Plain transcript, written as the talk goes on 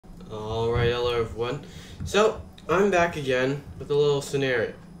everyone. So, I'm back again with a little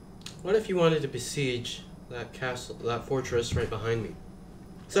scenario. What if you wanted to besiege that castle, that fortress right behind me?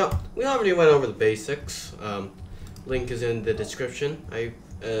 So, we already went over the basics. Link is in the description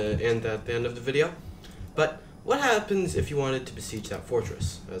and at the end of the video. But what happens if you wanted to besiege that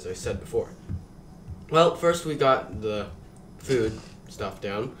fortress, as I said before? Well, first we got the food stuff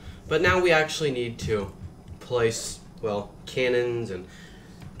down, but now we actually need to place, well, cannons and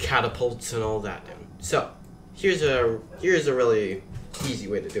catapults and all that down. So, here's a really easy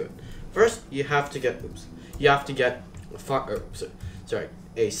way to do it. First, you have to get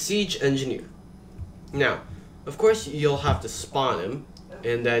a siege engineer. Now, of course, you'll have to spawn him,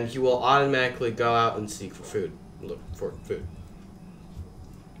 and then he will automatically go out and seek for food. Look for food.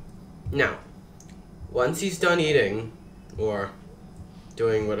 Now, once he's done eating or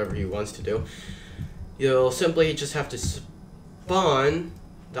doing whatever he wants to do, you'll simply just have to spawn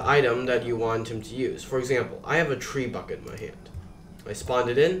the item that you want him to use. For example, I have a tree bucket in my hand. I spawned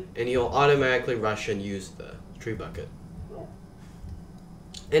it in, and he'll automatically rush and use the tree bucket.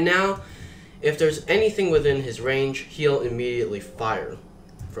 And now, if there's anything within his range, he'll immediately fire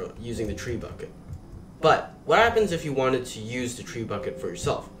from using the tree bucket. But what happens if you wanted to use the tree bucket for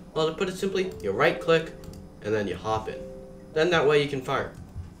yourself? Well, to put it simply, you right-click, and then you hop in. Then that way you can fire.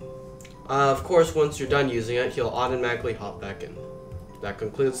 Of course, once you're done using it, he'll automatically hop back in. That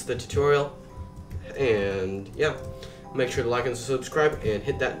concludes the tutorial, and yeah, make sure to like and subscribe and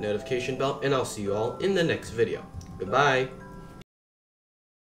hit that notification bell, and I'll see you all in the next video. Goodbye.